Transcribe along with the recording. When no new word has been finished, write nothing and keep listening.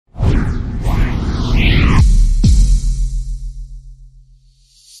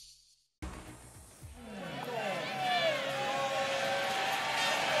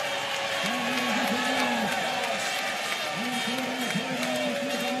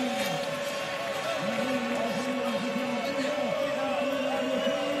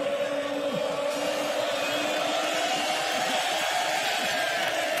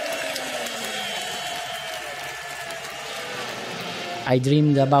I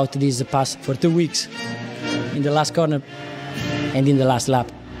dreamed about this pass for 2 weeks, in the last corner and in the last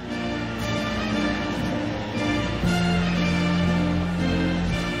lap.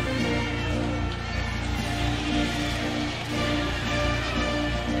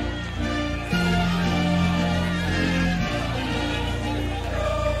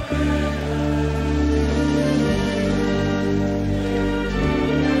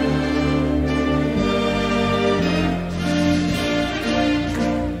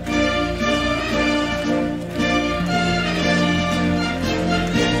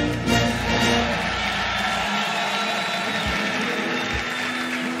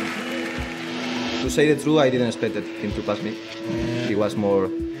 To say the truth, I didn't expect him to pass me. He was more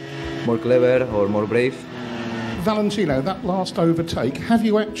clever or more brave. Valentino, that last overtake, have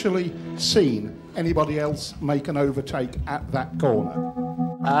you actually seen anybody else make an overtake at that corner?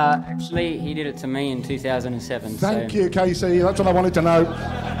 Actually, he did it to me in 2007. Thank you, Casey. That's what I wanted to know.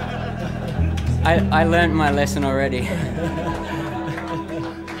 I learned my lesson already.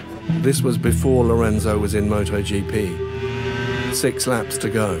 This was before Lorenzo was in MotoGP. 6 laps to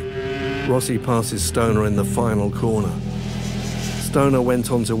go. Rossi passes Stoner in the final corner. Stoner went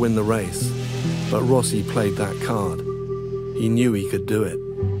on to win the race, but Rossi played that card. He knew he could do it.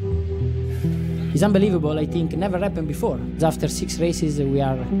 It's unbelievable, I think, never happened before. After 6 races, we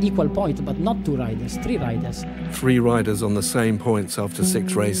are equal point, but not 2 riders, 3 riders. 3 riders on the same points after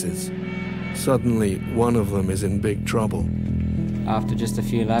 6 races. Suddenly, one of them is in big trouble. After just a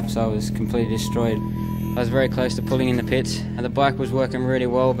few laps, I was completely destroyed. I was very close to pulling in the pits, and the bike was working really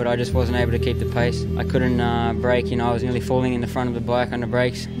well, but I just wasn't able to keep the pace. I couldn't brake, I was nearly falling in the front of the bike on the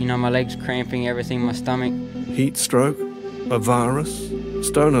brakes. My legs cramping, everything, my stomach. Heat stroke? A virus?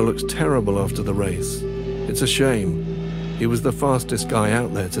 Stoner looks terrible after the race. It's a shame. He was the fastest guy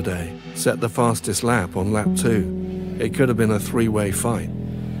out there today, set the fastest lap on lap 2. It could have been a 3-way fight.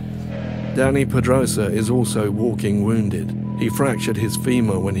 Danny Pedrosa is also walking wounded. He fractured his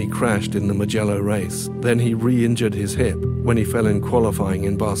femur when he crashed in the Mugello race. Then he re-injured his hip when he fell in qualifying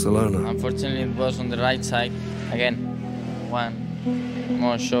in Barcelona. Unfortunately, it was on the right side. Again, one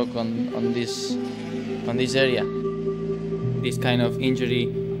more shock on this area. This kind of injury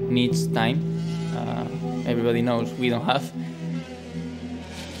needs time. Everybody knows we don't have.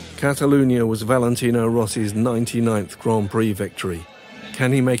 Catalunya was Valentino Rossi's 99th Grand Prix victory.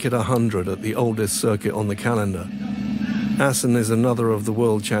 Can he make it 100 at the oldest circuit on the calendar? ASSEN is another of the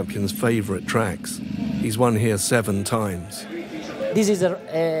world champion's favourite tracks. He's won here 7 times. This is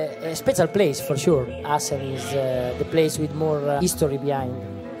a special place for sure. ASSEN is the place with more history behind.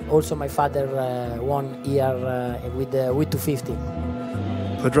 Also, my father won here with 250.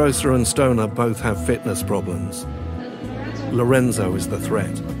 Pedrosa and Stoner both have fitness problems. Lorenzo is the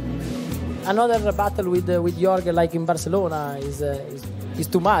threat. Another battle with Jorge, like in Barcelona, is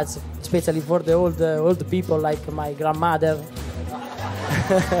too much, especially for the old people like my grandmother.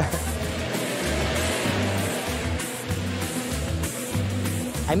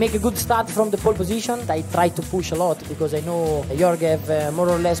 I make a good start from the pole position. I try to push a lot because I know Jorge have more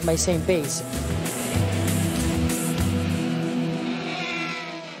or less my same pace.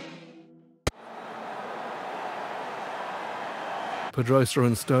 Pedrosa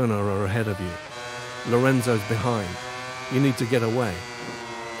and Stoner are ahead of you. Lorenzo's behind. You need to get away.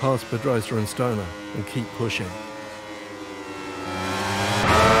 Pass Pedrosa and Stoner and keep pushing.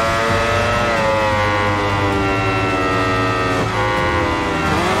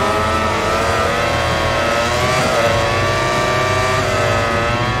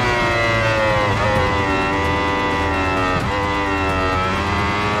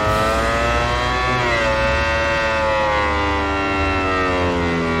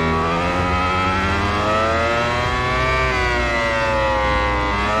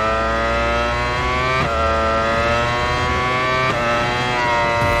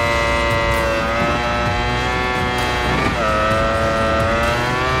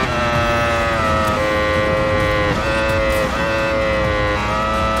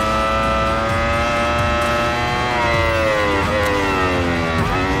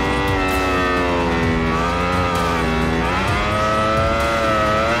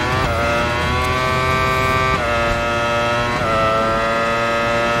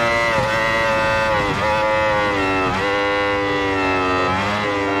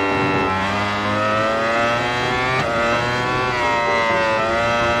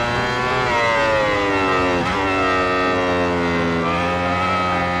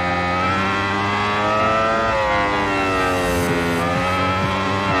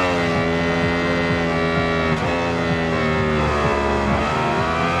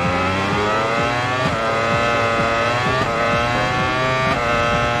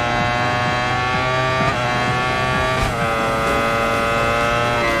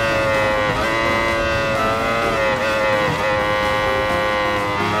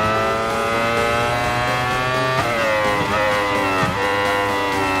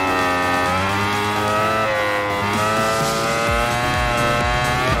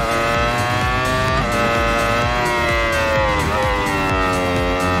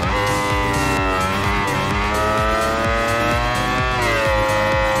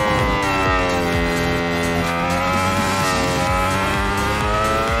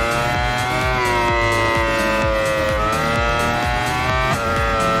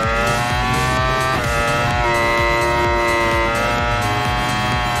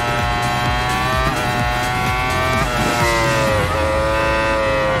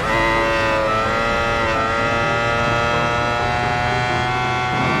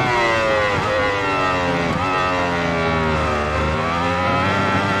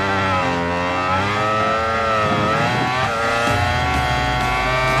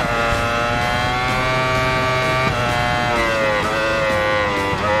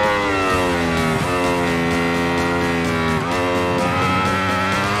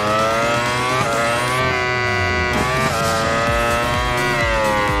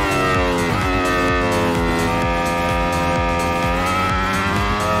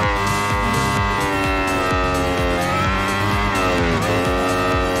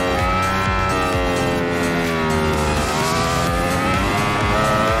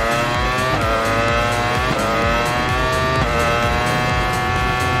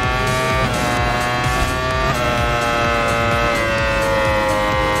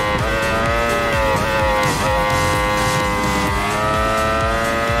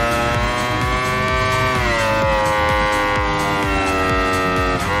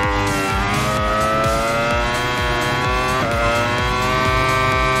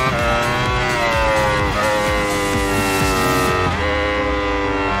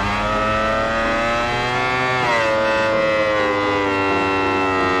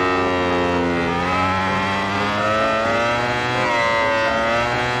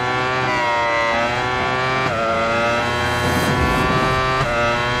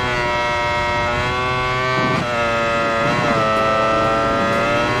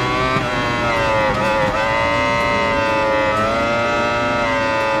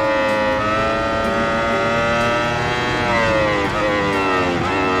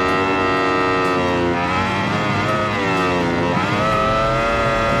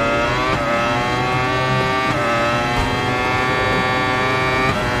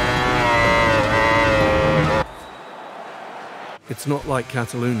 It's not like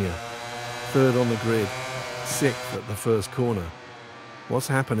Catalunya, third on the grid, sixth at the first corner. What's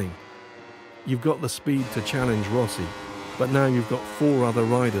happening? You've got the speed to challenge Rossi, but now you've got 4 other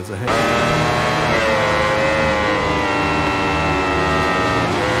riders ahead.